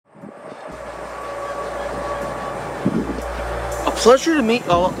Pleasure to meet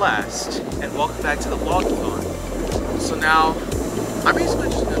y'all at last, and welcome back to the Vlog-a-thon. So now, I'm basically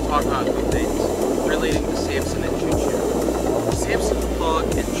just going to talk about two things relating to Samson and Choo-Choo. Samson the Pug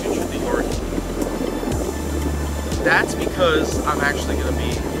and Choo-Choo the Yorkie. That's because I'm actually going to be,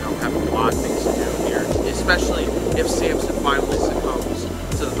 having a lot of things to do here, especially if Samson finally succumbs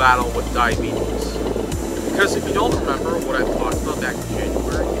to the battle with diabetes. Because if you don't remember what I talked about back in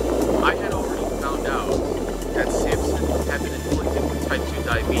January, I had already found out that Samson had been inflicted with type 2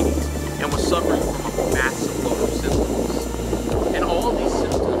 diabetes and was suffering from a massive load of symptoms. And all of these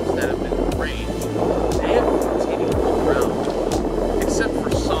symptoms that have been arranged, they have continued all around, except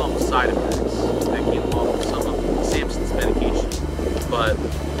for some side effects that came along with some of Samson's medication. But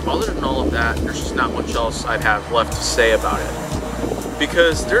other than all of that, there's just not much else I'd have left to say about it.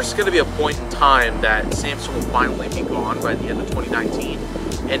 Because there's going to be a point in time that Samson will finally be gone by the end of 2019,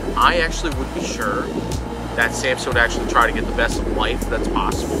 and I actually would be sure that Samson would actually try to get the best of life that's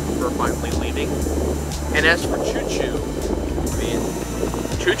possible before finally leaving. And as for Choo-Choo, I mean,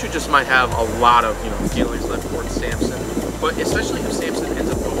 Choo-Choo just might have a lot of, feelings left towards Samson, but especially if Samson ends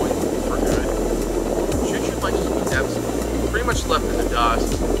up going for good, Choo-Choo might just be devastated, pretty much left in the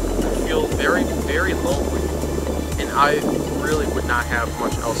dust, and feel very, very lonely. And I really would not have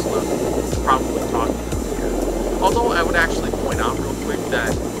much else left to probably talk about here. Although I would actually point out real quick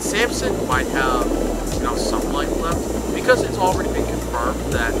that Samson might have, some life left, because it's already been confirmed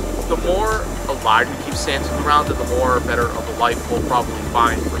that the more alive we keep Samson around, then the more better of a life we'll probably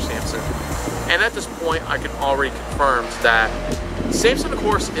find for Samson. And at this point, I can already confirm that Samson, of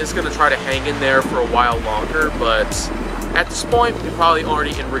course, is going to try to hang in there for a while longer, but at this point, probably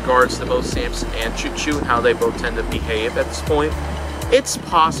already in regards to both Samson and Choo-Choo and how they both tend to behave at this point, it's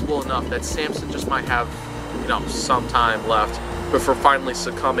possible enough that Samson just might have, some time left before finally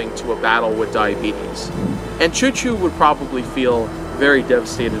succumbing to a battle with diabetes. And Choo-Choo would probably feel very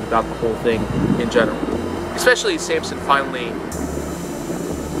devastated about the whole thing in general. Especially if Samson finally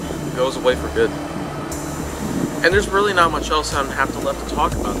goes away for good. And there's really not much else I have to left to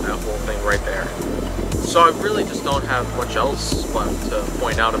talk about that whole thing right there. So I really just don't have much else left to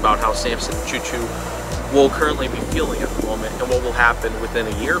point out about how Samson and Choo-Choo will currently be feeling at the moment and what will happen within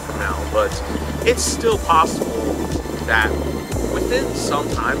a year from now. But it's still possible that within some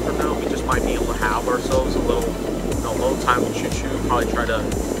time from now, we just might be able to have ourselves a little time with Choo-Choo. Probably try to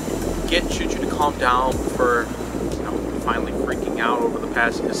get Choo-Choo to calm down before, finally freaking out over the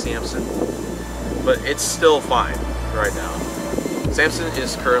passing of Samson. But it's still fine right now. Samson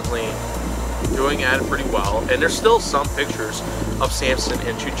is currently doing at it pretty well, and there's still some pictures of Samson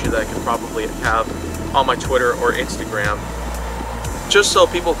and Choo-Choo that I can probably have on my Twitter or Instagram, just so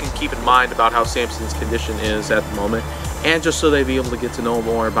people can keep in mind about how Samson's condition is at the moment, and just so they'd be able to get to know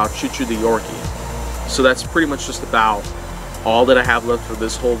more about Choo-Choo the Yorkie. So that's pretty much just about all that I have left for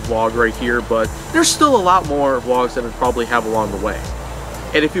this whole vlog right here, but there's still a lot more vlogs that I'd probably have along the way.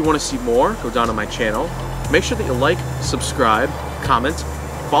 And if you want to see more, go down to my channel. Make sure that you like, subscribe, comment,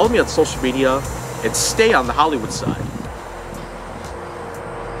 follow me on social media, and stay on the Hollywood side.